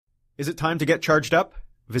Is it time to get charged up?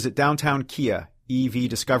 Visit Downtown Kia EV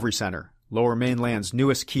Discovery Center, Lower Mainland's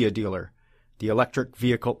newest Kia dealer, the electric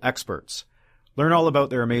vehicle experts. Learn all about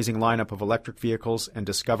their amazing lineup of electric vehicles and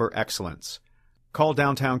discover excellence. Call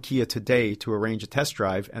Downtown Kia today to arrange a test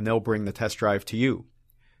drive, and they'll bring the test drive to you.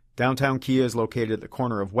 Downtown Kia is located at the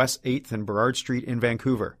corner of West 8th and Burrard Street in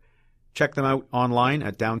Vancouver. Check them out online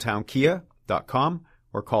at downtownkia.com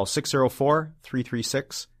or call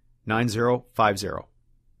 604-336-9050.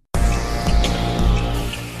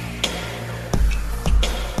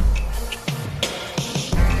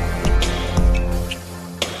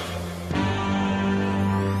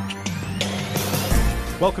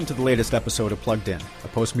 Welcome to the latest episode of Plugged In, a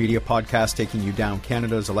post-media podcast taking you down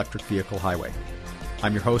Canada's electric vehicle highway.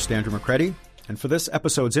 I'm your host, Andrew McCready, and for this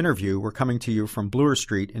episode's interview, we're coming to you from Bloor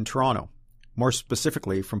Street in Toronto, more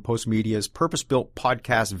specifically from Postmedia's purpose-built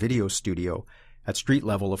podcast video studio at street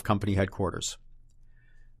level of company headquarters.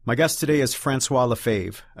 My guest today is Francois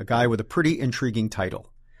Lefebvre, a guy with a pretty intriguing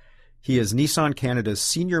title. He is Nissan Canada's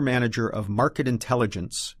Senior Manager of Market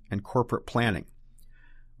Intelligence and Corporate Planning,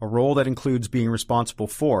 a role that includes being responsible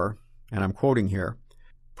for, and I'm quoting here,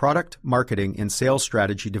 product marketing and sales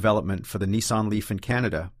strategy development for the Nissan Leaf in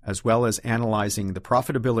Canada, as well as analyzing the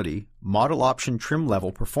profitability, model option trim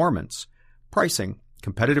level performance, pricing,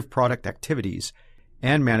 competitive product activities,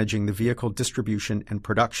 and managing the vehicle distribution and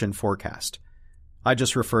production forecast. I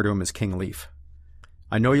just refer to him as King Leaf.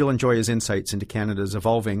 I know you'll enjoy his insights into Canada's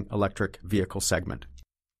evolving electric vehicle segment.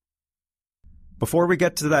 Before we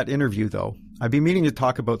get to that interview, though, I've been meaning to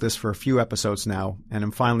talk about this for a few episodes now, and I'm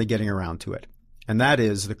finally getting around to it. And that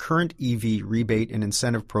is the current EV rebate and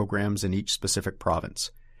incentive programs in each specific province.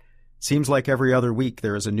 Seems like every other week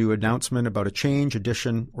there is a new announcement about a change,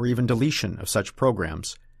 addition, or even deletion of such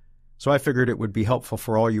programs. So I figured it would be helpful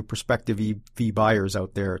for all you prospective EV buyers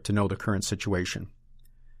out there to know the current situation.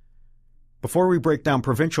 Before we break down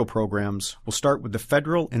provincial programs, we'll start with the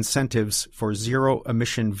federal incentives for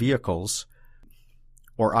zero-emission vehicles,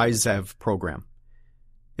 or IZEV program.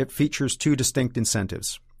 It features two distinct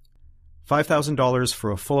incentives: $5,000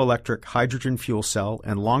 for a full electric hydrogen fuel cell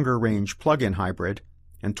and longer range plug-in hybrid,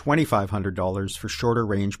 and $2,500 for shorter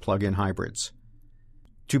range plug-in hybrids.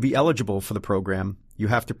 To be eligible for the program, you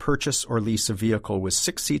have to purchase or lease a vehicle with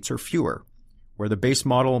 6 seats or fewer, where the base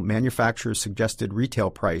model manufacturer's suggested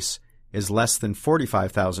retail price is less than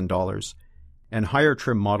 $45,000, and higher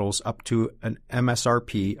trim models up to an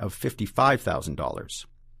MSRP of $55,000.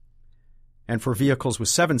 And for vehicles with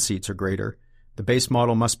 7 seats or greater, the base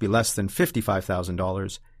model must be less than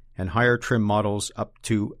 $55,000, and higher trim models up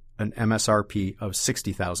to an MSRP of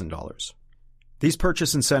 $60,000. These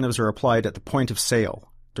purchase incentives are applied at the point of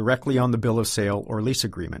sale, directly on the bill of sale or lease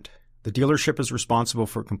agreement. The dealership is responsible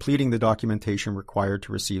for completing the documentation required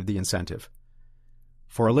to receive the incentive.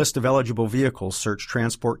 For a list of eligible vehicles, search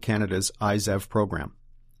Transport Canada's IZEV program.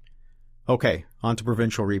 Okay, on to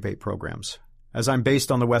provincial rebate programs. As I'm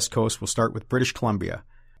based on the West Coast, we'll start with British Columbia,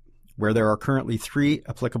 where there are currently 3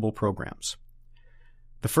 applicable programs.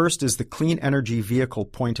 The first is the Clean Energy Vehicle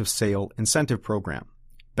Point of Sale Incentive Program,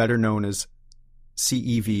 better known as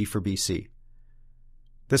CEV for BC.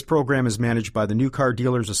 This program is managed by the New Car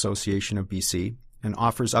Dealers Association of BC and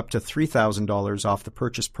offers up to $3,000 off the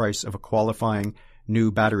purchase price of a qualifying new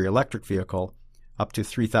battery electric vehicle, up to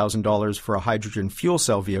 $3,000 for a hydrogen fuel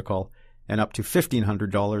cell vehicle, and up to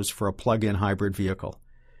 $1,500 for a plug-in hybrid vehicle.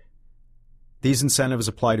 These incentives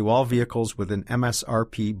apply to all vehicles with an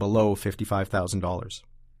MSRP below $55,000.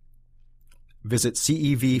 Visit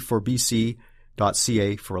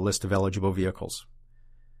cevforbc.ca for a list of eligible vehicles.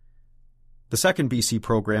 The second BC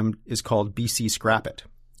program is called BC Scrap It.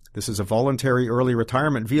 This is a voluntary early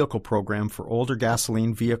retirement vehicle program for older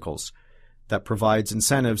gasoline vehicles that provides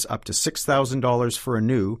incentives up to $6,000 for a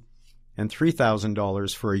new and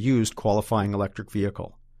 $3,000 for a used qualifying electric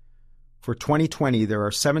vehicle. For 2020, there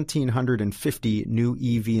are 1,750 new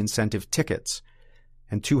EV incentive tickets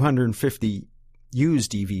and 250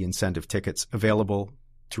 used EV incentive tickets available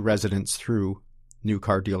to residents through new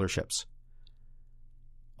car dealerships.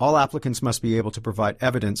 All applicants must be able to provide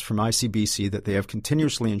evidence from ICBC that they have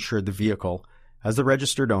continuously insured the vehicle as the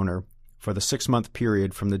registered owner for the 6-month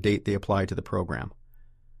period from the date they apply to the program.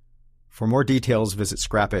 For more details, visit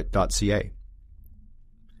scrapit.ca.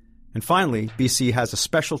 And finally, BC has a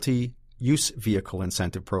specialty use vehicle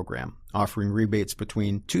incentive program offering rebates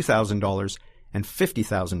between $2,000 and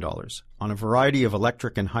 $50,000 on a variety of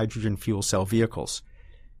electric and hydrogen fuel cell vehicles,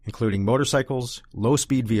 including motorcycles,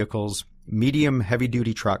 low-speed vehicles, medium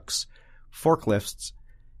heavy-duty trucks, forklifts,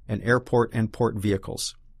 and airport and port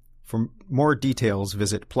vehicles. For more details,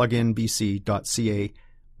 visit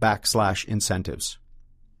pluginbc.ca/incentives.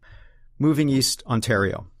 Moving east,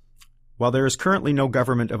 Ontario. While there is currently no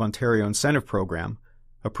Government of Ontario incentive program,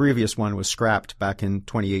 a previous one was scrapped back in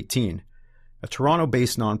 2018, a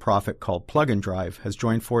Toronto-based nonprofit called Plug and Drive has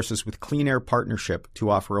joined forces with Clean Air Partnership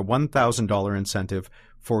to offer a $1,000 incentive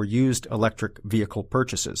for used electric vehicle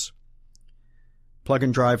purchases. Plug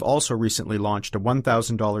and Drive also recently launched a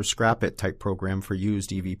 $1,000 scrap-it type program for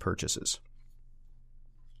used EV purchases.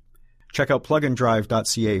 Check out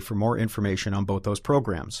pluganddrive.ca for more information on both those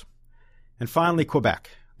programs. And finally, Quebec,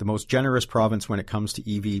 the most generous province when it comes to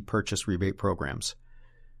EV purchase rebate programs.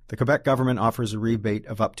 The Quebec government offers a rebate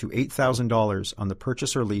of up to $8,000 on the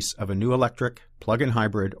purchase or lease of a new electric, plug-in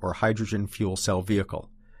hybrid, or hydrogen fuel cell vehicle.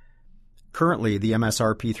 Currently, the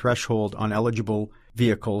MSRP threshold on eligible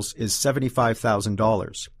vehicles is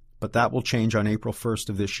 $75,000, but that will change on April 1st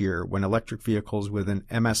of this year when electric vehicles with an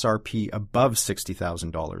MSRP above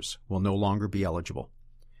 $60,000 will no longer be eligible.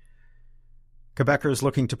 Quebecers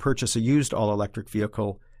looking to purchase a used all-electric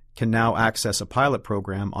vehicle can now access a pilot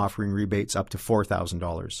program offering rebates up to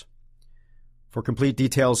 $4,000. For complete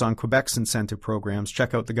details on Quebec's incentive programs,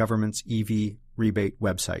 check out the government's EV rebate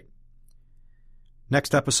website.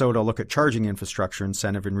 Next episode, I'll look at charging infrastructure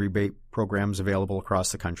incentive and rebate programs available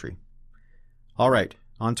across the country. All right,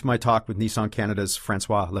 on to my talk with Nissan Canada's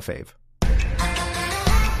Francois Lefebvre.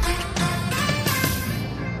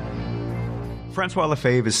 Francois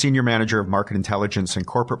Lefebvre is Senior Manager of Market Intelligence and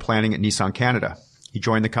Corporate Planning at Nissan Canada. He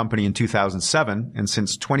joined the company in 2007 and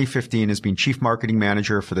since 2015 has been Chief Marketing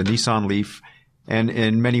Manager for the Nissan Leaf and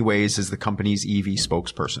in many ways is the company's EV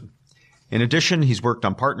spokesperson. In addition, he's worked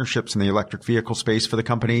on partnerships in the electric vehicle space for the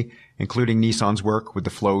company, including Nissan's work with the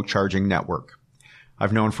Flow Charging Network.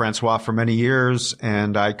 I've known Francois for many years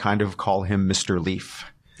and I kind of call him Mr. Leaf.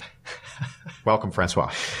 Welcome,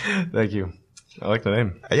 Francois. Thank you. I like the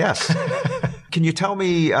name. Yes. Can you tell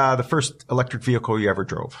me the first electric vehicle you ever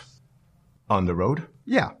drove? On the road?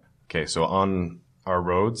 Yeah. Okay, so on our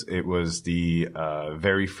roads, it was the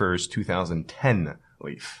very first 2010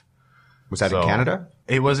 Leaf. Was that in Canada?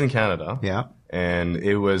 It was in Canada. Yeah. And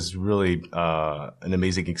it was really an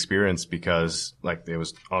amazing experience because, like, it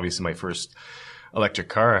was obviously my first electric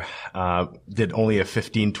car. Did only a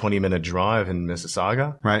 15, 20-minute drive in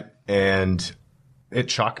Mississauga. Right. And it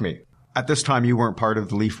shocked me. At this time, you weren't part of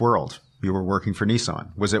the Leaf world. You were working for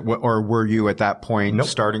Nissan. Was it, or were you at that point Nope.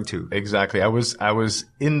 starting to? Exactly. I was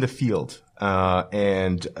in the field,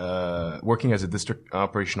 and working as a district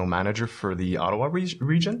operational manager for the Ottawa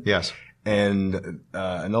region. Yes. And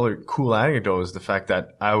another cool anecdote is the fact that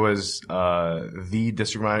I was the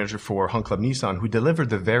district manager for Hunt Club Nissan, who delivered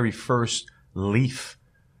the very first Leaf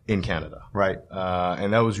in Canada. Right.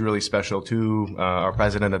 And that was really special too. Our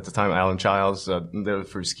president at the time, Alan Childs, there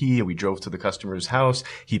for his key, and we drove to the customer's house.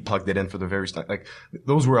 He plugged it in for the very start. Like,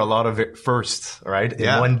 those were a lot of it firsts, right?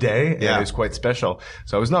 Yeah. In one day. And Yeah. it was quite special.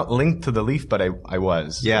 So I was not linked to the Leaf, but I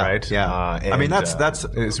was. Yeah. Right. Yeah. And, I mean, that's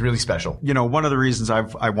it's really special. You know, one of the reasons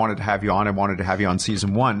I wanted to have you on, I wanted to have you on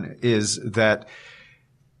season one is that,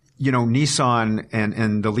 you know, Nissan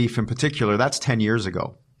and the Leaf in particular, that's 10 years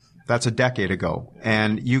ago. That's a decade ago.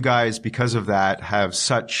 And you guys, because of that, have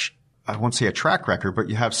such, I won't say a track record, but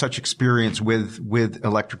you have such experience with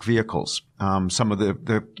electric vehicles. Some of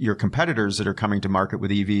your competitors that are coming to market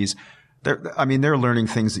with EVs, they're learning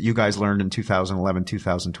things that you guys learned in 2011,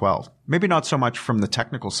 2012. Maybe not so much from the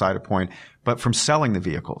technical side of point, but from selling the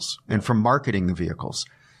vehicles and from marketing the vehicles.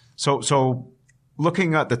 So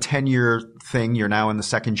looking at the 10-year thing, you're now in the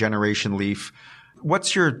second generation Leaf.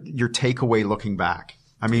 What's your takeaway looking back?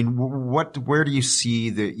 I mean, where do you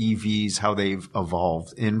see the EVs, how they've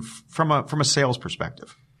evolved from a sales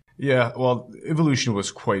perspective? Yeah, well, evolution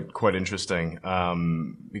was quite interesting,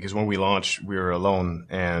 because when we launched, we were alone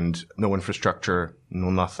and no infrastructure,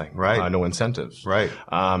 no nothing, right? No incentives, right?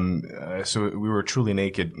 So we were truly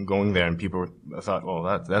naked going there, and people thought, well,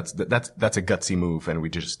 that's a gutsy move, and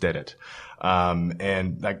we just did it.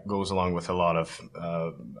 And that goes along with a lot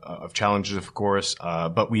of challenges, of course,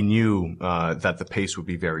 but we knew that the pace would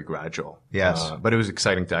be very gradual. Yes. But it was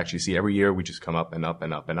exciting to actually see every year we just come up and up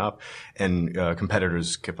and up and up, and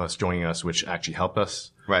competitors kept us joining us, which actually helped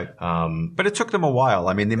us. Right. But it took them a while.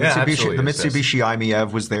 I mean, the Mitsubishi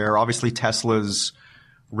i-MiEV was there. Obviously, Tesla's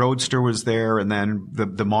Roadster was there, and then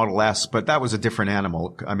the Model S, but that was a different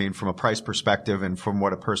animal. I mean, from a price perspective and from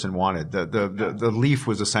what a person wanted. The Leaf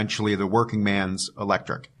was essentially the working man's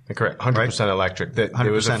electric. Correct. 100% electric.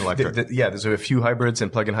 100% electric. There's a few hybrids and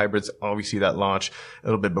plug-in hybrids. Obviously, that launched a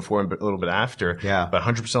little bit before and a little bit after. Yeah. But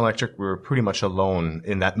 100% electric, we were pretty much alone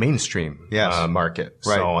in that mainstream market.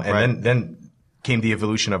 Right. So, and then came the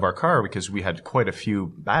evolution of our car because we had quite a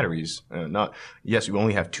few batteries. We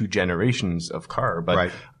only have 2 generations of car,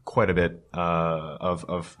 but quite a bit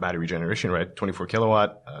of battery generation, right? 24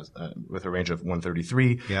 kilowatt with a range of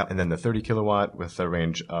 133, and then the 30 kilowatt with a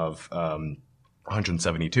range of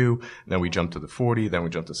 172. Then we jumped to the 40. Then we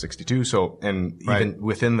jumped to 62. So, and even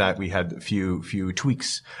within that, we had a few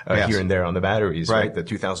tweaks here and there on the batteries. Right. The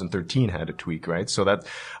 2013 had a tweak, right? So that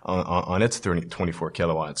on its 24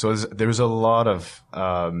 kilowatts. So there's a lot of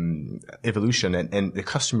evolution, and the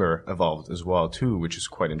customer evolved as well too, which is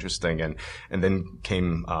quite interesting. And then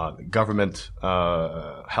came government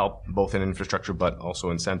help, both in infrastructure but also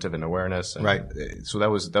incentive and awareness. And so that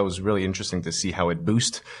was really interesting to see how it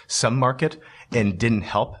boosted some market and didn't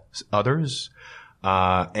help others.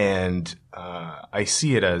 I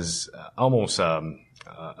see it as almost a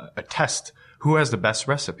test. Who has the best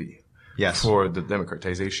recipe for the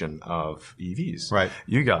democratization of EVs? Right.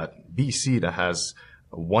 You got BC that has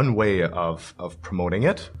one way of promoting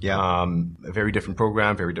it. A very different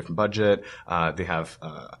program, very different budget. They have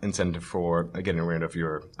incentive for getting rid of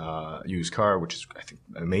your used car, which is, I think,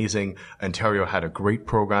 amazing. Ontario had a great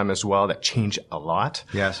program as well that changed a lot.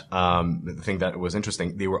 The thing that was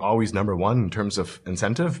interesting, they were always number one in terms of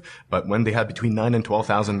incentive, but when they had between $9,000 and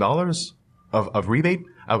 $12,000 of rebate,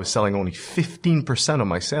 I was selling only 15% of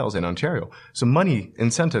my sales in Ontario. So money,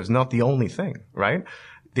 incentives, not the only thing, right?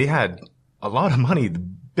 They had a lot of money, the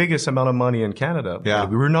biggest amount of money in Canada.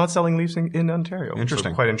 We were not selling Leafs in Ontario.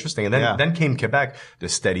 Interesting. So quite interesting. And then came Quebec, the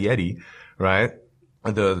Steady Eddie, right?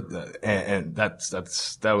 That's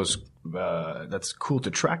cool to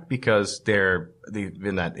track because they've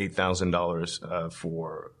been at $8,000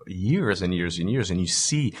 for years and years and years, and you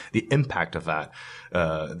see the impact of that.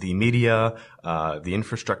 The media, the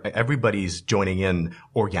infrastructure, everybody's joining in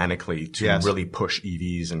organically to really push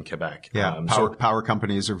EVs in Quebec. Power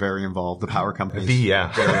companies are very involved. The power companies,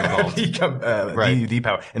 very involved. The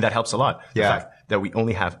power, and that helps a lot. The fact that we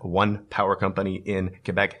only have one power company in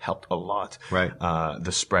Quebec helped a lot.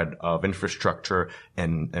 The spread of infrastructure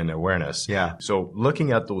and awareness. So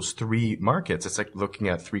looking at those three markets, it's like looking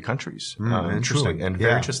at three countries. Interesting. And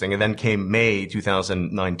very interesting. And then came May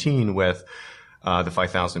 2019 with the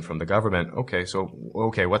 5,000 from the government. Okay,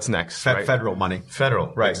 what's next? Federal money.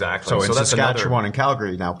 Federal, exactly. So in Saskatchewan and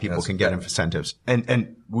Calgary now, people can get incentives.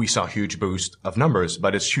 And we saw a huge boost of numbers,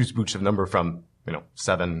 but it's huge boost of number from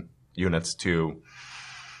 7 units to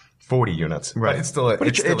 40 units. But it's still,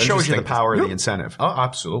 it shows you the power of the incentive. Oh,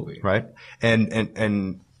 absolutely. Right.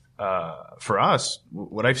 And for us,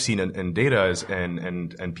 what I've seen in data is,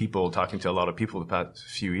 and people talking to a lot of people the past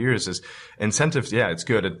few years is incentives. Yeah, it's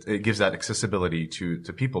good. It gives that accessibility to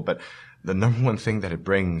people. But the number one thing that it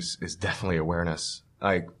brings is definitely awareness.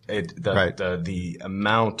 The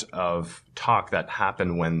amount of talk that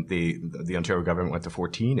happened when the Ontario government went to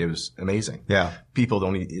 14, it was amazing. People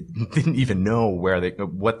didn't even know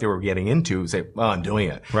what they were getting into. Say, well, I'm doing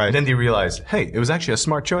it. And then they realized, hey, it was actually a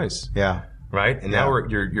smart choice. Right? And now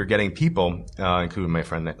you're getting people, including my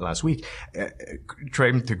friend last week,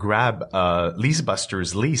 trying to grab,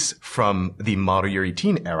 LeaseBuster's lease from the model year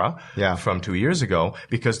 18 era. From 2 years ago,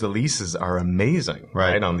 because the leases are amazing.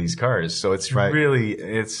 Right. On these cars. So it's really,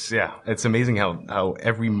 it's amazing how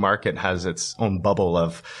every market has its own bubble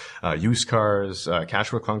of, used cars, cash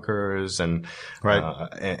for clunkers and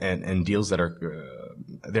deals that are,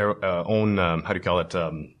 their own, how do you call it,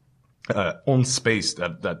 own space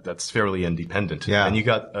that's fairly independent. And you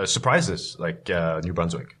got surprises like New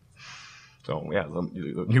Brunswick. So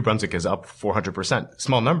New Brunswick is up 400%.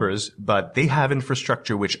 Small numbers, but they have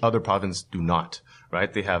infrastructure which other provinces do not.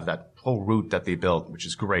 Right? They have that whole route that they built, which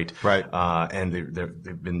is great. And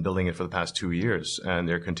they've been building it for the past 2 years, and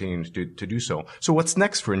they're continuing to do so. So what's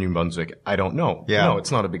next for New Brunswick? I don't know. No,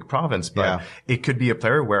 it's not a big province, but it could be a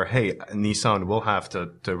player where, hey, Nissan will have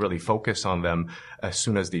to really focus on them as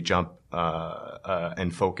soon as they jump,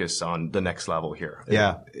 and focus on the next level here.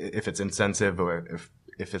 If it's incentive or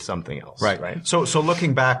if it's something else. Right. So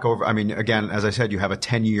looking back over, I mean, again, as I said, you have a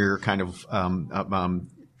 10-year kind of,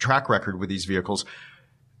 track record with these vehicles.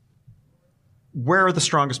 Where are the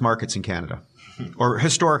strongest markets in Canada? Or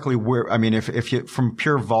historically, if you, from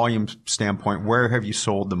pure volume standpoint, where have you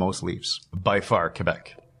sold the most Leafs? By far,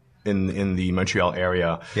 Quebec, in the Montreal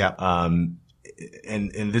area. And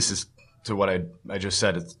this is to what I just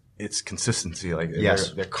said. It's consistency. Like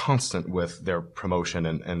they're constant with their promotion,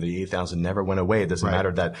 and the 8,000 never went away. It doesn't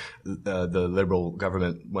matter that the Liberal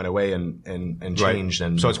government went away and changed.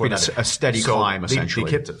 And so it's been a steady climb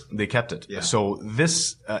essentially. They kept it. So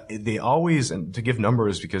this they always, and to give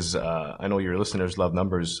numbers, because I know your listeners love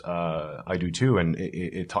numbers. I do too, and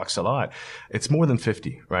it talks a lot. It's more than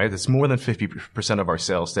 50, right? It's more than 50% of our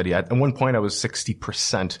sales steady. At one point, I was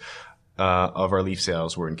 60%. of our Leaf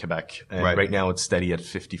sales were in Quebec, and right now it's steady at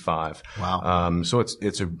 55. Wow. So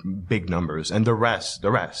it's a big numbers, and the rest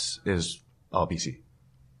is all BC.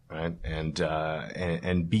 Right. And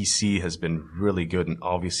BC has been really good and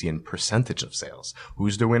obviously in percentage of sales.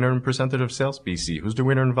 Who's the winner in percentage of sales? BC. Who's the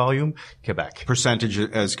winner in volume? Quebec. Percentage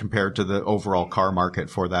as compared to the overall car market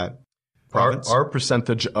for that province? Our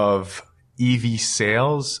percentage of EV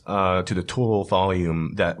sales to the total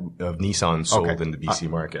volume that of Nissan sold in the BC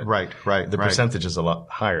market. Right. The percentage is a lot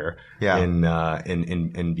higher in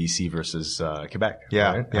BC versus Quebec.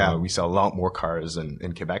 Yeah. Right? We sell a lot more cars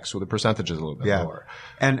in Quebec, so the percentage is a little bit lower.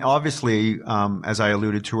 And obviously, as I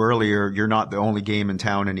alluded to earlier, you're not the only game in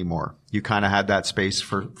town anymore. You kind of had that space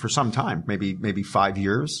for some time, maybe 5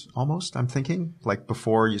 years almost, I'm thinking, like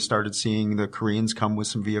before you started seeing the Koreans come with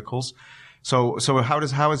some vehicles. So how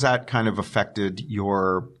has that kind of affected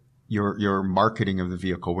your marketing of the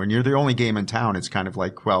vehicle? When you're the only game in town, it's kind of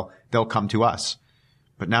like, well, they'll come to us.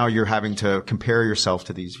 But now you're having to compare yourself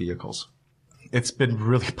to these vehicles. It's been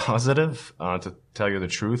really positive, to tell you the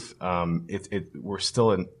truth. We're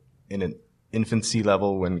still in an infancy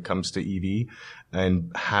level when it comes to EV,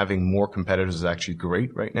 and having more competitors is actually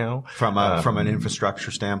great right now. From an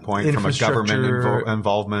infrastructure standpoint, from a government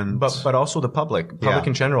involvement. But also the public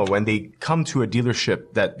in general, when they come to a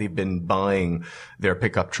dealership that they've been buying their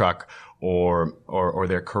pickup truck or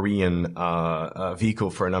their Korean vehicle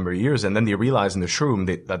for a number of years, and then they realize in the showroom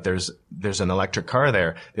that there's an electric car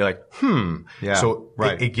there. They're like, So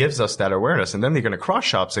it gives us that awareness, and then they're going to cross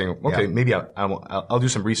shop, saying, okay, maybe I'll do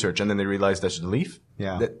some research, and then they realize there's the Leaf.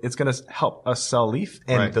 Yeah, that it's going to help us sell Leaf,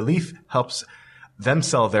 and the Leaf helps them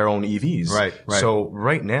sell their own EVs. Right. So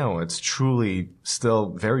right now, it's truly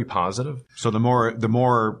still very positive. So the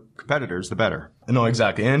more competitors, the better. No,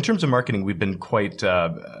 exactly. And in terms of marketing, we've been quite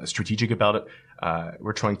strategic about it.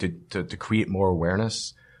 We're trying to create more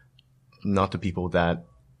awareness, not to people that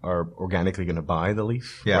are organically going to buy the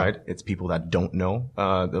Leaf, right? It's people that don't know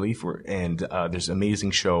the Leaf. And there's an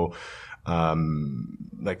amazing show,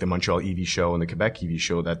 like the Montreal EV show and the Quebec EV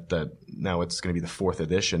show that now it's going to be the 4th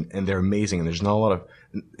edition, and they're amazing. And there's not a lot of,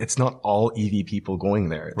 it's not all EV people going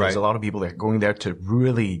there. There's a lot of people that are going there to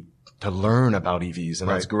really to learn about EVs, and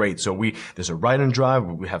that's great. So there's a ride and drive.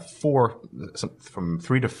 We have from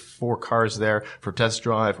 3 to 4 cars there for test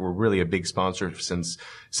drive. We're really a big sponsor since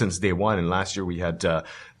day one. And last year we had the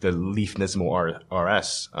Leaf Nismo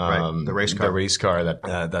RS, the race car,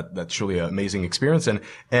 that's truly an amazing experience.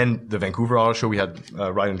 And the Vancouver Auto Show, we had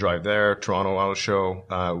ride and drive there. Toronto Auto Show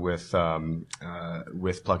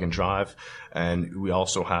with plug and drive, and we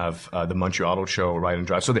also have the Montreal Auto Show ride and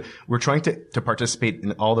drive. So we're trying to participate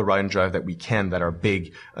in all the ride and drive that we can, that are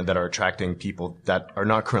big, that are attracting people that are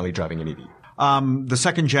not currently driving an EV. The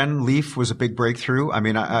second gen Leaf was a big breakthrough. I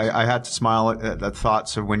mean, I had to smile at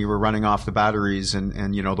thoughts of when you were running off the batteries,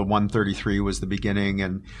 and you know, the 133 was the beginning.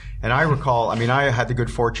 And I recall, I mean, I had the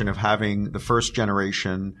good fortune of having the first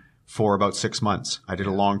generation for about 6 months. I did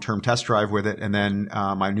a long-term test drive with it, and then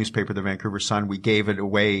my newspaper, the Vancouver Sun, we gave it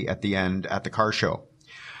away at the end at the car show,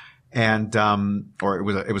 and or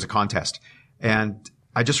it was a contest. And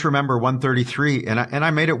I just remember 133, and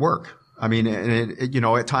I made it work. I mean, you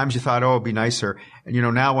know, at times you thought, oh, it'd be nicer. And, you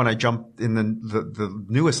know, now when I jump in the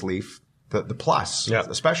newest Leaf, the Plus,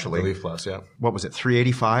 especially. The Leaf Plus, What was it,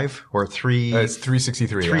 385 or It's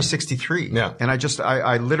 363. 363. Yeah. And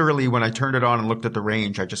I literally, when I turned it on and looked at the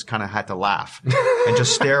range, I just kind of had to laugh and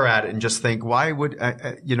just stare at it and just think, why would,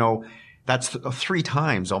 you know, that's almost three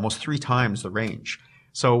times the range.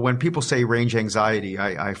 So when people say range anxiety,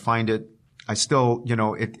 I find it, I still, you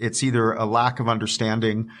know, it's either a lack of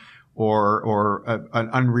understanding or an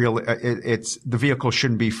unreal, it's the vehicle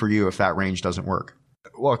shouldn't be for you if that range doesn't work.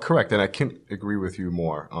 Well, correct. And I can't agree with you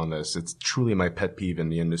more on this. It's truly my pet peeve in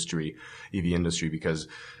the industry, EV industry, because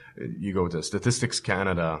you go to Statistics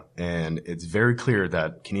Canada and it's very clear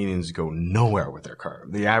that Canadians go nowhere with their car.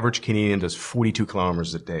 The average Canadian does 42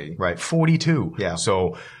 kilometers a day. Right. 42. Yeah.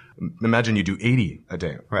 So imagine you do 80 a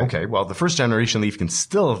day. Right. Okay. Well, the first generation Leaf can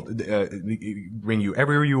still bring you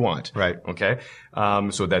everywhere you want. Right. Okay.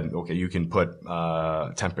 So then, okay, you can put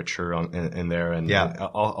temperature in there and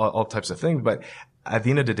all types of things. But at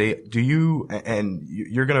the end of the day,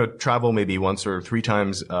 you're going to travel maybe once or 3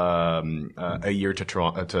 times a year to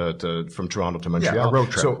Toronto, from Toronto to Montreal. Yeah, a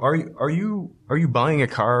road trip. So are you buying a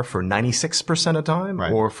car for 96% of the time,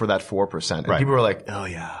 or for that 4%? And people are like, oh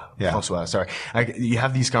yeah. François, sorry. You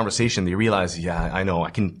have these conversations, you realize, I know,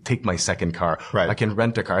 I can take my second car. Right. I can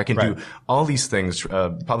rent a car. I can do all these things,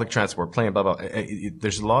 public transport, plane, blah, blah.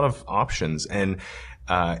 There's a lot of options. And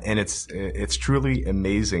it's truly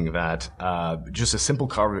amazing that, just a simple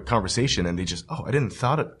conversation, and they just, I didn't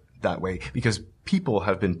that way because people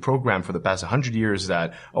have been programmed for the past 100 years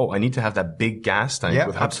that, I need to have that big gas tank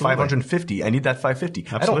with 550. I need that 550.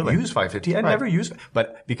 Absolutely. I don't use 550. I never use,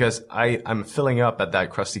 but because I'm filling up at that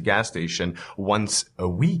crusty gas station once a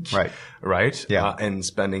week. Right. Yeah. And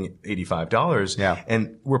spending $85. Yeah.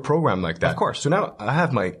 And we're programmed like that. Of course. So now I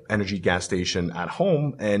have my energy gas station at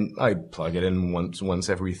home and I plug it in once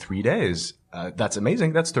every 3 days. That's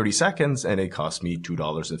amazing. That's 30 seconds and it costs me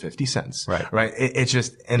 $2.50. Right. It's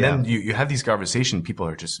just, and then you have these conversations. People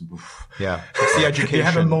are just, oof. Yeah. It's the education. You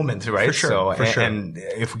have a moment, right? For sure. So, and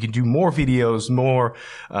if we can do more videos, more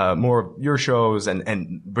of your shows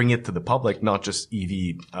and bring it to the public, not just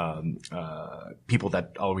EV, people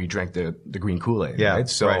that already drank the green Kool-Aid. Yeah. Right.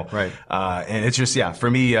 So, and it's just, for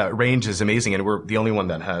me, range is amazing. And we're the only one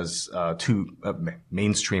that has,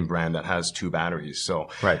 mainstream brand that has 2 batteries. So,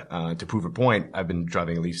 to prove a point, I've been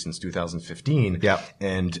driving a Leaf since 2015. Yeah.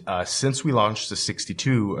 And, since we launched the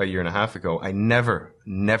 62 a year and a half ago, I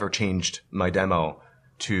never changed my demo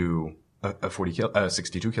to a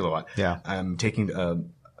 62 kilowatt. Yeah. I'm taking a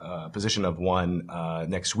position of one,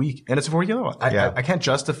 next week and it's a 40 kilowatt. I can't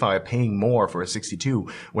justify paying more for a 62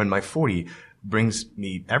 when my 40 brings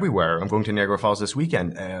me everywhere. I'm going to Niagara Falls this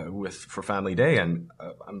weekend for Family Day, and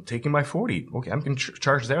I'm taking my 40. Okay, I'm going to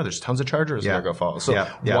charge there. There's tons of chargers in Niagara Falls. So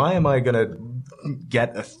why am I going to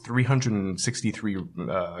get a 363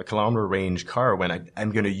 kilometer range car when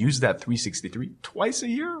I'm going to use that 363 twice a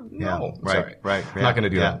year? No, right. I'm not going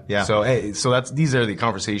to do that. Yeah. So these are the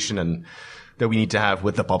conversation that we need to have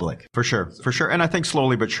with the public. For sure. And I think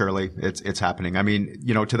slowly but surely it's happening. I mean,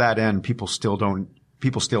 to that end, people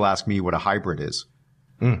still ask me what a hybrid is.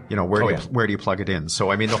 Where do you plug it in?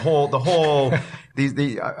 So, I mean, the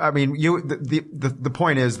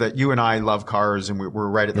point is that you and I love cars and we're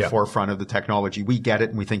right at the forefront of the technology. We get it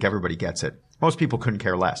and we think everybody gets it. Most people couldn't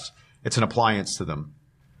care less. It's an appliance to them.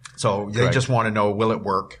 So they just want to know, will it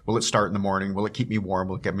work? Will it start in the morning? Will it keep me warm?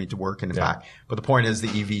 Will it get me to work and back? But the point is the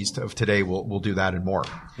EVs of today will do that and more.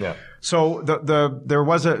 Yeah. So there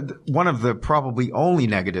was one of the probably only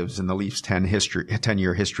negatives in the Leaf's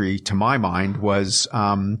 10-year history to my mind was,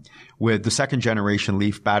 with the second generation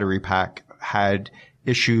Leaf battery pack had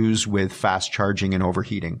issues with fast charging and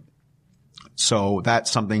overheating. So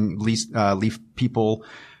that's something Leaf people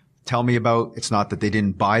tell me about. It's not that they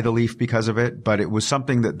didn't buy the Leaf because of it, but it was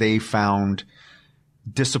something that they found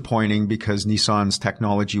disappointing because Nissan's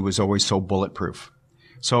technology was always so bulletproof.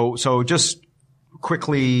 So just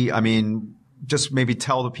quickly, I mean, just maybe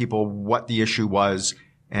tell the people what the issue was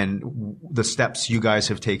and the steps you guys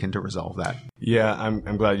have taken to resolve that. Yeah,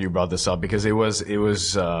 I'm glad you brought this up because it was a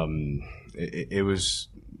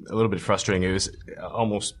little bit frustrating. It was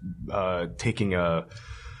almost taking a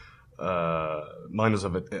mind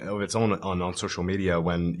of its own on social media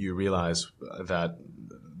when you realize that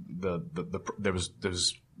there was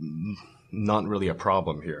not really a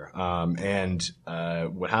problem here.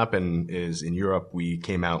 What happened is in Europe we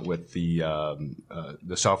came out with the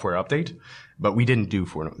software update, but we didn't do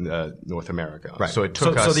for North America. Right. So it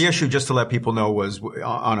took us. So the issue, just to let people know, was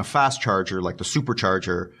on a fast charger like the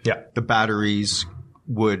supercharger. Yeah. The batteries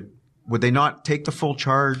would they not take the full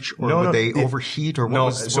charge, or would they overheat, or what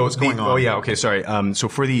was going on? Oh yeah, okay, sorry. So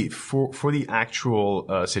for the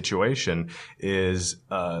actual situation is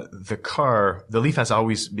the Leaf has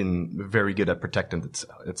always been very good at protecting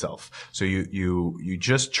itself. So you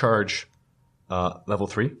just charge level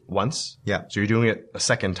 3 once. Yeah. So you're doing it a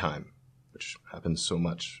second time, which happens so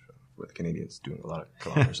much with Canadians doing a lot of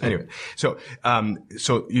kilometers. Anyway, so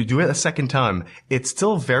you do it a second time. It's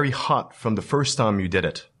still very hot from the first time you did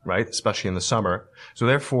it, right? Especially in the summer. So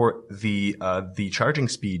therefore, the charging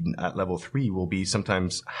speed at level 3 will be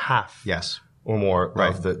sometimes half. Yes. Or more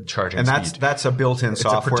of the charging speed. And that's a built-in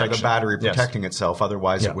software, the battery protecting itself.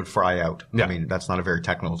 Otherwise, it would fry out. Yeah. I mean, that's not a very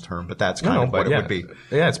technical term, but that's kind of what it would be.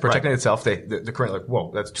 Yeah, it's protecting itself. The current,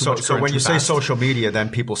 that's too much. So when you say social media, then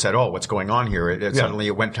people said, "Oh, what's going on here?" Suddenly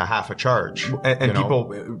it went to half a charge. And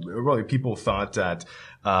people thought that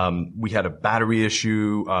we had a battery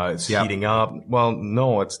issue. It's heating up. Well,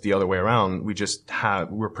 no, it's the other way around.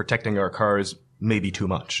 We're protecting our cars maybe too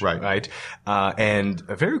much. Right. And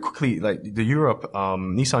very quickly, like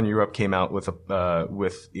Nissan Europe came out with a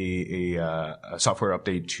software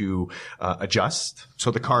update to adjust. So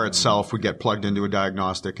the car itself would get plugged into a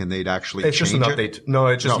diagnostic and they'd actually change it? It's just an update. No,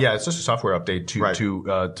 it's just a software update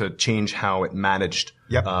to change how it managed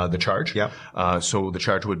the charge. So the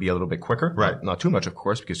charge would be a little bit quicker. Right. Not too much, of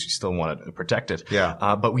course, because you still want to protect it.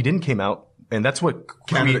 Yeah. But we didn't came out. And that's what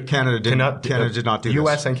Canada did not do.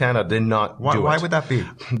 U.S. and Canada did not do it. Why would that be?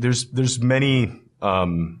 There's many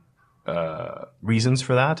reasons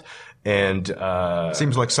for that. And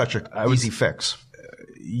seems like such an easy fix.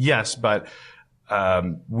 Yes, but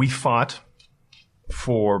we fought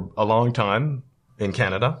for a long time in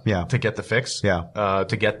Canada to get the fix,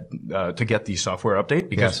 to get the software update,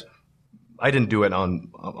 because I didn't do it on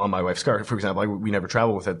my wife's car, for example. We never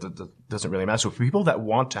travel with it. That doesn't really matter. So for people that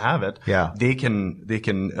want to have it, they can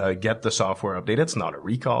get the software update. It's not a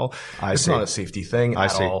recall. It's not a safety thing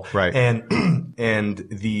at all. Right. And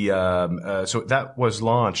the so that was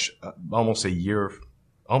launched almost a year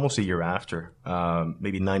after,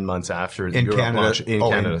 maybe 9 months after the Europe Canada. launch in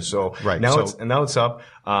Canada. So now it's up.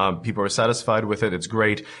 People are satisfied with it. It's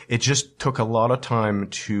great. It just took a lot of time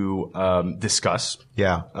to discuss.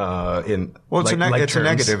 It's a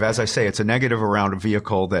negative, as I say. It's a negative around a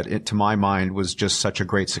vehicle that, to my mind, was just such a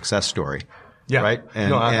great success story. Yeah. Right.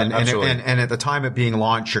 And at the time of being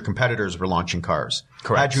launched, your competitors were launching cars.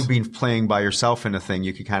 Correct. Had you been playing by yourself in a thing,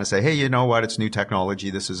 you could kind of say, hey, you know what? It's new technology.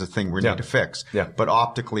 This is a thing we need to fix. Yeah. But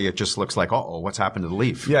optically, it just looks like, what's happened to the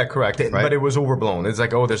Leaf? Yeah, correct. Right? But it was overblown. It's like,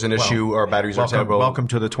 there's an issue. Our batteries are terrible. Welcome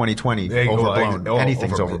to the 2020. Overblown.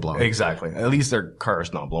 Anything's overblown. Exactly. At least their car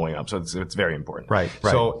is not blowing up. So it's very important. Right.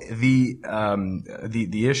 So the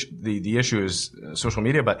issue is social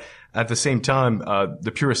media, but at the same time,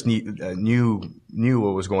 the purists knew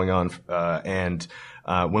what was going on, and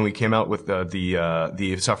when we came out with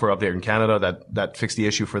the software update in Canada, that fixed the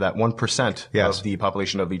issue for that 1% of the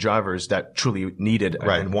population of the drivers that truly needed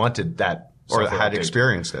and wanted that. Or had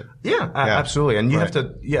experienced it. Yeah, absolutely. And you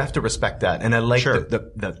have to respect that. And I like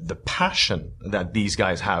the passion that these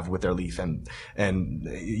guys have with their Leaf, and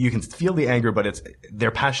you can feel the anger, but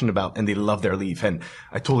they're passionate about, and they love their Leaf. And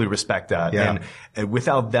I totally respect that. Yeah. And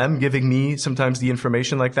without them giving me sometimes the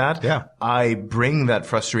information like that, I bring that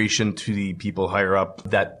frustration to the people higher up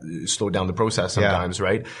that slow down the process sometimes,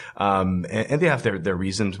 right? And they have their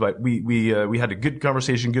reasons, but we had a good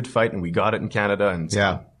conversation, good fight, and we got it in Canada, and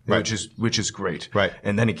right. Which is great. Right.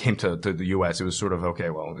 And then it came to the US. It was sort of, okay,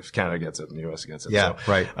 well, if Canada gets it, the US gets it. Yeah.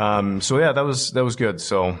 So, right. That was good.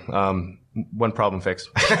 So, one problem fixed.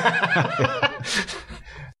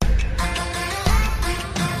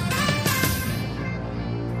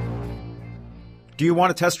 Do you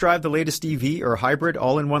want to test drive the latest EV or hybrid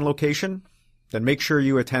all in one location? Then make sure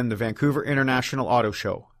you attend the Vancouver International Auto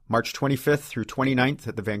Show, March 25th through 29th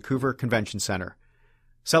at the Vancouver Convention Centre.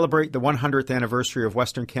 Celebrate the 100th anniversary of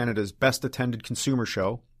Western Canada's best-attended consumer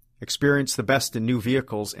show, experience the best in new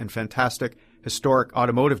vehicles and fantastic historic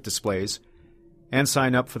automotive displays, and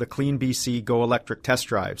sign up for the Clean BC Go Electric test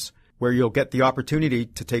drives, where you'll get the opportunity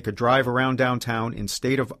to take a drive around downtown in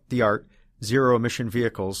state-of-the-art, zero-emission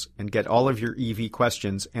vehicles and get all of your EV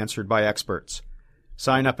questions answered by experts.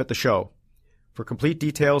 Sign up at the show. For complete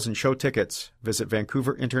details and show tickets, visit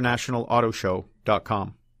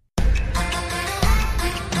VancouverInternationalAutoShow.com.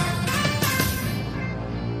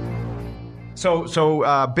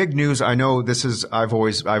 So big news. I know this is, I've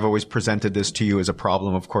always presented this to you as a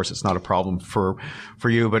problem. Of course, it's not a problem for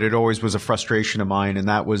you, but it always was a frustration of mine. And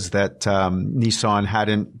that was that, Nissan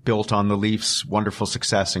hadn't built on the Leaf's wonderful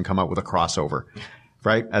success and come out with a crossover.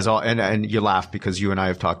 Right? And you laugh because you and I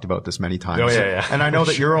have talked about this many times. Oh, yeah. And I know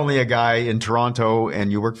that you're only a guy in Toronto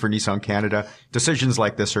and you work for Nissan Canada. Decisions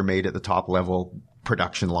like this are made at the top level,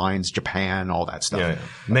 production lines, Japan, all that stuff. Yeah.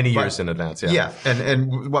 Many years in advance. Yeah.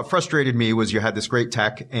 And what frustrated me was you had this great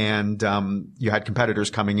tech and, you had competitors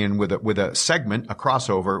coming in with a segment, a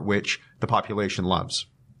crossover, which the population loves.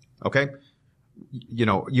 Okay? You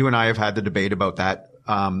know, you and I have had the debate about that.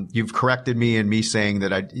 You've corrected me in me saying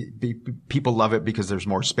that people love it because there's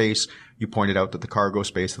more space. You pointed out that the cargo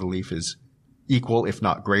space of the Leaf is equal, if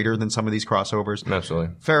not greater than some of these crossovers.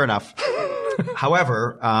 Absolutely. Fair enough.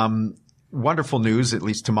 However, wonderful news, at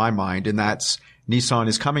least to my mind, and that's Nissan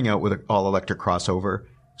is coming out with an all-electric crossover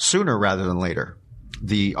sooner rather than later.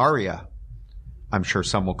 The Aria. I'm sure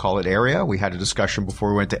some will call it Aria. We had a discussion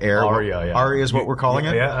before we went to Air. Aria, yeah. Aria is what we're calling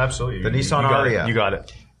it? Yeah, absolutely. The Nissan Aria. You got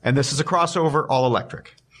it. And this is a crossover, all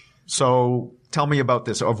electric. So tell me about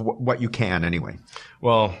this, of what you can anyway.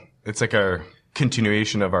 Well, it's like a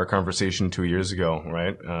continuation of our conversation 2 years ago,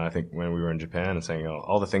 right? I think when we were in Japan and saying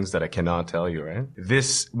all the things that I cannot tell you, right?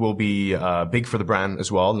 This will be big for the brand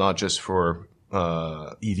as well, not just for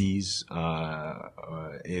EVs.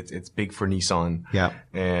 It's big for Nissan. Yeah.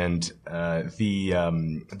 And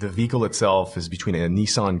the vehicle itself is between a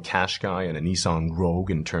Nissan Qashqai and a Nissan Rogue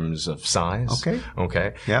in terms of size.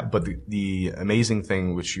 Okay. Yeah. But the amazing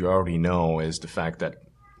thing, which you already know, is the fact that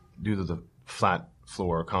due to the flat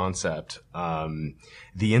floor concept,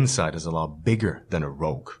 the inside is a lot bigger than a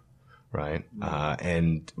Rogue. Right.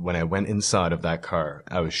 And when I went inside of that car,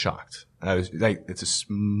 I was shocked. It's a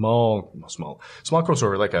small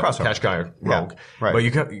crossover, like a Qashqai Rogue. Right. But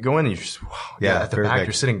you go in and you just, wow. Yeah, at the back, big.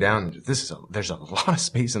 you're sitting down. There's a lot of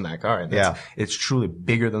space in that car. And it's truly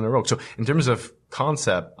bigger than the Rogue. So in terms of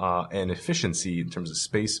concept, and efficiency, in terms of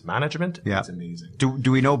space management, it's amazing.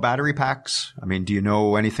 Do we know battery packs? I mean, do you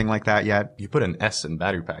know anything like that yet? You put an S in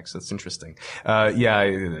battery packs. That's interesting.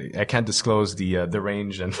 I can't disclose the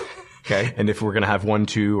range and, okay. And if we're going to have 1,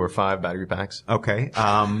 2, or 5 battery packs. Okay.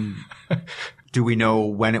 Do we know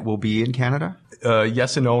when it will be in Canada?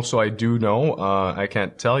 Yes and no. So I do know. I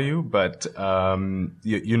can't tell you, but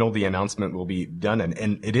you know the announcement will be done,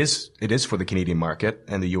 and it is for the Canadian market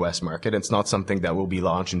and the U.S. market. It's not something that will be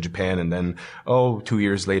launched in Japan and then 2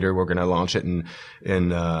 years later we're going to launch it in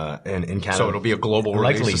Canada. So it'll be a global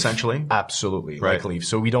release, essentially. Absolutely, right. Like Leaf.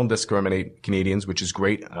 So we don't discriminate Canadians, which is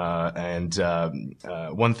great. And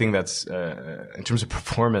one thing that's in terms of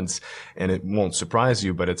performance, and it won't surprise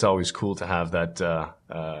you, but it's always cool to have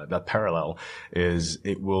that parallel, is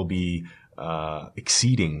it will be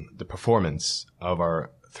exceeding the performance of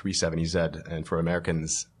our 370Z, and for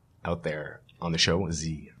Americans out there on the show,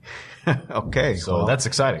 Z. Okay, so that's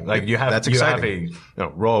exciting. Like you have a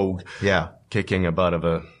Rogue, kicking a butt of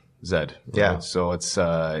a Z. Right? Yeah. So it's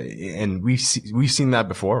and we've seen that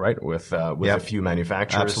before, right? With a few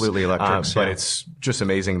manufacturers, absolutely electrics. But it's just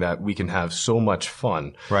amazing that we can have so much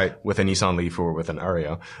fun, right, with a Nissan Leaf or with an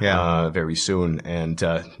Ariya, very soon, and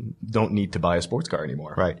don't need to buy a sports car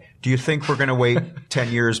anymore. Right. Do you think we're going to wait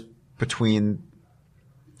 10 years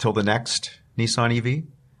till the next Nissan EV?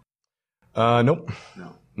 Nope.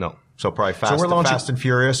 No. So probably Fast and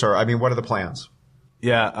Furious, or I mean, what are the plans?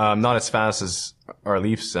 Yeah, not as fast as our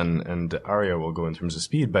Leafs and Ariya will go in terms of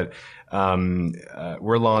speed, but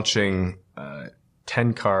we're launching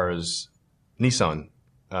 10 cars, Nissan,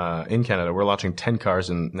 in Canada. We're launching 10 cars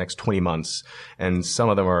in the next 20 months, and some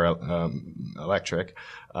of them are electric.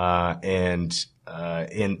 And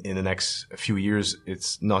in the next few years,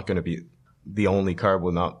 it's not going to be the only car,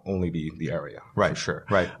 will not only be the Ariya, right? For sure,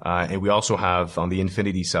 right. And we also have on the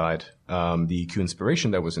Infiniti side the EQ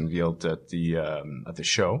Inspiration that was unveiled at the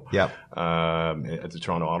show, at the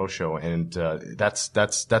Toronto Auto Show, and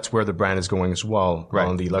that's where the brand is going as well, right,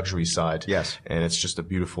 on the luxury side. Yes, and it's just a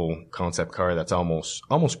beautiful concept car that's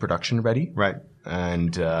almost production ready, right?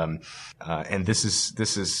 And this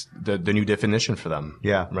is the new definition for them,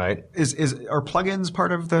 right? Are plugins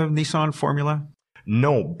part of the Nissan formula?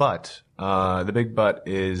 No, but the big but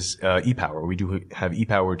is e-Power. We do have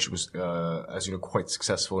e-Power, which was, as you know, quite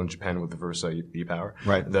successful in Japan with the Versa e-Power.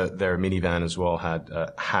 Right. Their minivan as well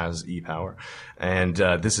has e-Power, and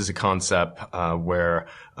this is a concept where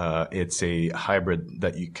it's a hybrid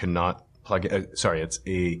that you cannot plug in. Sorry, it's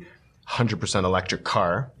a 100% electric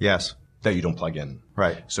car. Yes. That you don't plug in.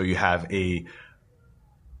 Right. So you have a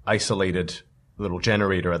isolated little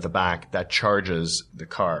generator at the back that charges the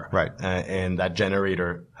car. Right. And that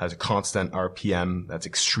generator has a constant RPM that's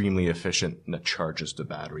extremely efficient and that charges the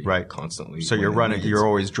battery constantly. So you're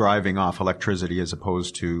always driving off electricity as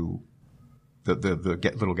opposed to the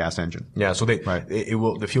little gas engine. Yeah. So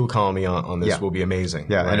the fuel economy on this will be amazing.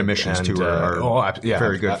 Yeah. Right? And emissions too are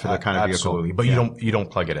very good for the kind of vehicle. Absolutely. But you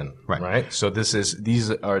don't plug it in. Right. So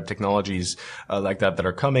these are technologies like that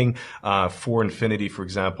are coming. For Infiniti, for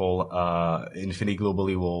example, Infiniti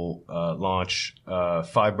globally will launch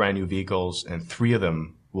 5 brand new vehicles, and 3 of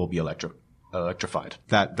them will be electrified.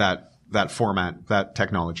 That format, that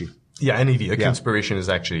technology. Yeah, an EV. Inspiration is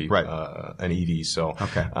actually an EV, so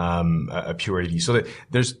a pure EV. So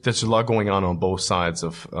there's a lot going on both sides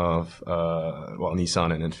of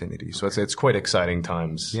Nissan and Infiniti. So it's quite exciting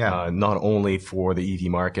times. Yeah. Not only for the EV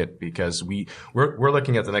market, because we're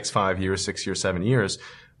looking at the next 5 years, 6 years, 7 years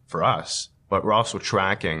for us, but we're also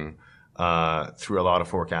tracking through a lot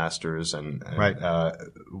of forecasters and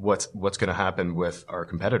what's going to happen with our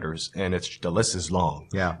competitors, and the list is long.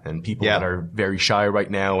 Yeah, and people that are very shy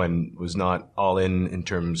right now and was not all in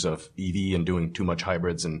terms of EV and doing too much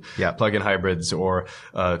hybrids and plug-in hybrids or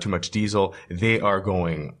too much diesel, they are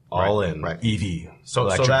going all in EV. So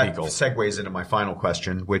that segues into my final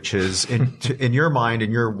question, which is in your mind,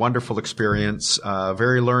 in your wonderful experience,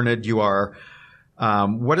 very learned you are.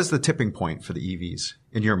 What is the tipping point for the EVs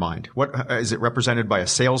in your mind? What is it represented by a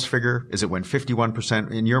sales figure? Is it when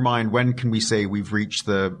 51% in your mind? When can we say we've reached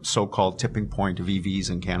the so-called tipping point of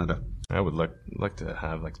EVs in Canada? I would like to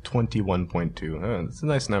have like 21.2. That's a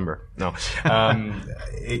nice number. No,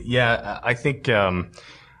 I think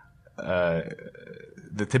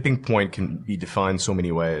the tipping point can be defined so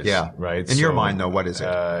many ways. Yeah. Right. In your mind, though, what is it?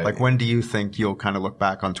 Like, when do you think you'll kind of look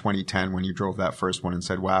back on 2010 when you drove that first one and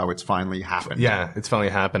said, wow, it's finally happened? Yeah, it's finally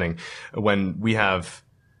happening. When we have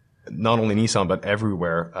not only Nissan, but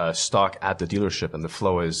everywhere, stock at the dealership, and the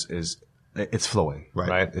flow it's flowing,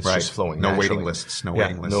 right? It's just flowing. No naturally. waiting lists. No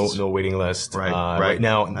waiting lists. No waiting list. Right. Right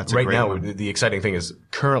now, one. the exciting thing is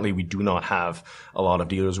currently we do not have a lot of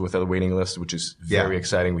dealers with a waiting list, which is very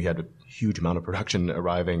exciting. We had a huge amount of production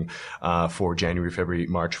arriving for January, February,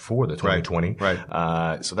 March for the 2020.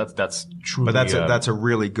 Right. So that's truly. But that's a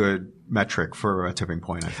really good metric for a tipping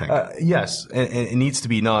point, I think. Yes, and it needs to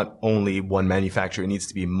be not only one manufacturer; it needs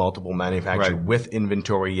to be multiple manufacturers with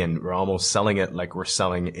inventory, and we're almost selling it like we're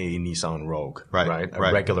selling a Nissan Rogue, right? A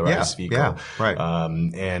regular ICE vehicle, right?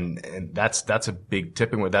 And that's a big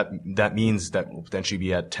tipping point. That means that we'll potentially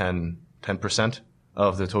be at 10%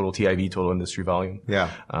 of the total TIV, total industry volume. Yeah.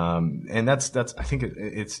 And that's, I think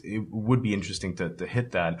it would be interesting to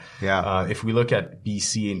hit that. Yeah. If we look at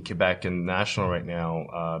BC and Quebec and national right now,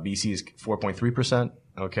 BC is 4.3%.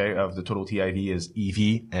 Okay. Of the total TIV is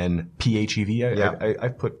EV and PHEV. I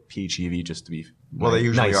put PHEV just to be well, they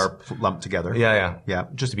usually nice. are lumped together. Yeah.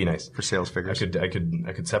 Just to be nice. For sales figures. I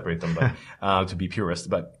could separate them, but, to be purist,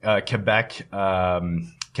 but, Quebec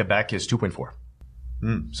is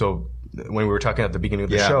 2.4. So, when we were talking at the beginning of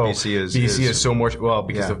the show, BC is so much, well,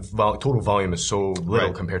 because the total volume is so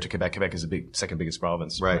little compared to Quebec. Quebec is the second biggest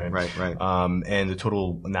province. Right. And the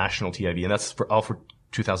total national TIV, and that's for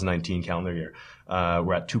 2019 calendar year,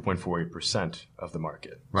 we're at 2.48% of the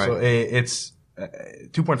market. Right. So it's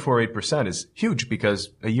 2.48% is huge because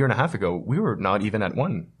a year and a half ago, we were not even at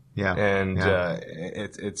 1. Yeah. And,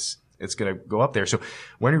 it's going to go up there. So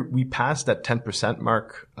when we pass that 10%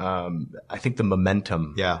 mark, I think the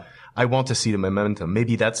momentum. Yeah. I want to see the momentum.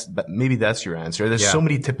 Maybe that's your answer. There's so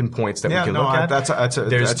many tipping points that we can look at. That's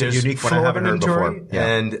a unique one I haven't heard before.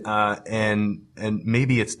 Yeah. And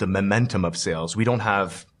maybe it's the momentum of sales. We don't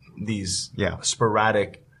have these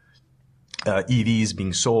sporadic EVs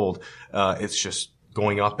being sold. It's just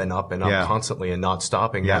going up and up and up constantly and not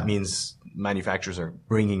stopping. That means manufacturers are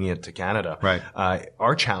bringing it to Canada. Right.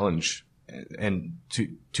 Our challenge, and to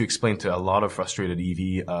explain to a lot of frustrated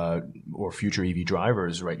EV or future EV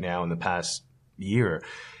drivers right now in the past year,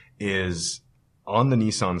 is on the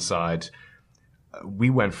Nissan side, we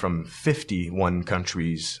went from 51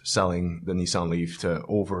 countries selling the Nissan Leaf to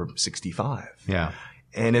over 65. Yeah.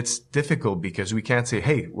 And it's difficult because we can't say,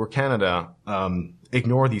 hey, we're Canada,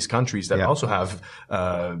 ignore these countries that also have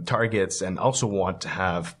targets and also want to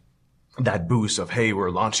have that boost of, hey, we're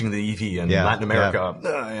launching the EV in Latin America,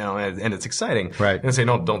 and it's exciting. Right. And say,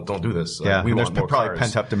 no, don't do this. Yeah. We there's want more probably cars.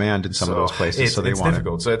 pent up demand in some of those places, so they want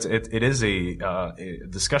difficult. So it is a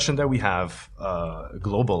discussion that we have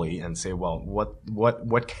globally and say, well,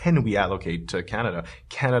 what can we allocate to Canada?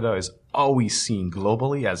 Canada is always seen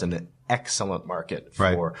globally as an excellent market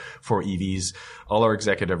for EVs. All our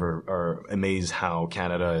executives are amazed how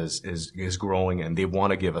Canada is growing, and they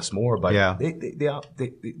want to give us more, but they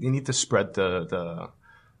need to spread the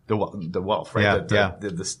wealth, right?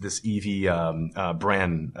 This EV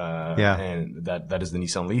brand, and that is the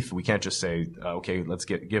Nissan Leaf. We can't just say, okay, let's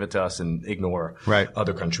give it to us and ignore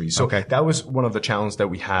other countries. So that was one of the challenges that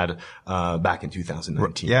we had back in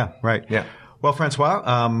 2019. Yeah, right. Yeah. Well, Francois,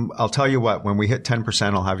 I'll tell you what, when we hit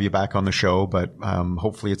 10%, I'll have you back on the show, but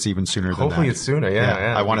hopefully it's even sooner than that. Hopefully it's sooner,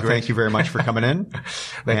 yeah. I want to thank you very much for coming in.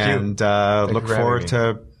 Thank you. And look forward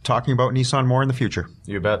to talking about Nissan more in the future.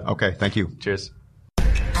 You bet. Okay, thank you. Cheers.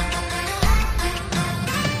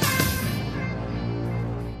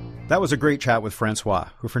 That was a great chat with Francois,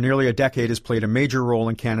 who for nearly a decade has played a major role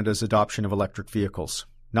in Canada's adoption of electric vehicles.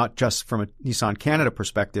 Not just from a Nissan Canada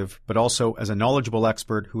perspective, but also as a knowledgeable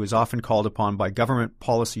expert who is often called upon by government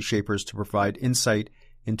policy shapers to provide insight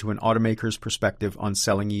into an automaker's perspective on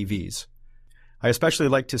selling EVs. I especially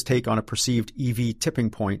liked his take on a perceived EV tipping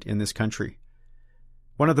point in this country.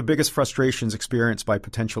 One of the biggest frustrations experienced by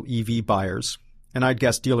potential EV buyers, and I'd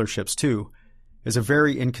guess dealerships too, is a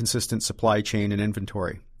very inconsistent supply chain and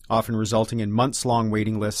inventory, often resulting in months-long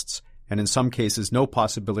waiting lists and in some cases no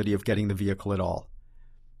possibility of getting the vehicle at all.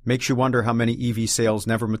 Makes you wonder how many EV sales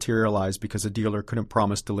never materialize because a dealer couldn't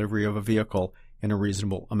promise delivery of a vehicle in a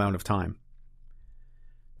reasonable amount of time.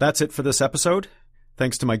 That's it for this episode.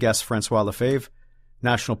 Thanks to my guest Francois Lefebvre,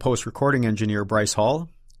 National Post recording engineer Bryce Hall,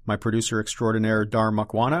 my producer extraordinaire Dar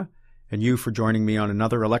Makwana, and you for joining me on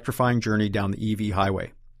another electrifying journey down the EV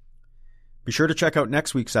highway. Be sure to check out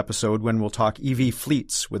next week's episode when we'll talk EV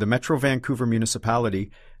fleets with a Metro Vancouver municipality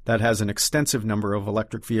that has an extensive number of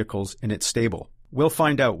electric vehicles in its stable. We'll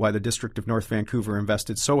find out why the District of North Vancouver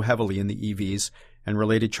invested so heavily in the EVs and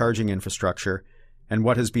related charging infrastructure, and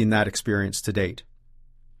what has been that experience to date.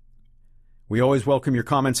 We always welcome your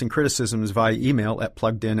comments and criticisms via email at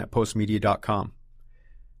pluggedin@postmedia.com.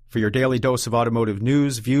 For your daily dose of automotive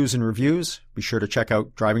news, views, and reviews, be sure to check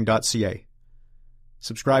out driving.ca.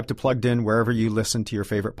 Subscribe to Plugged In wherever you listen to your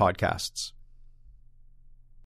favorite podcasts.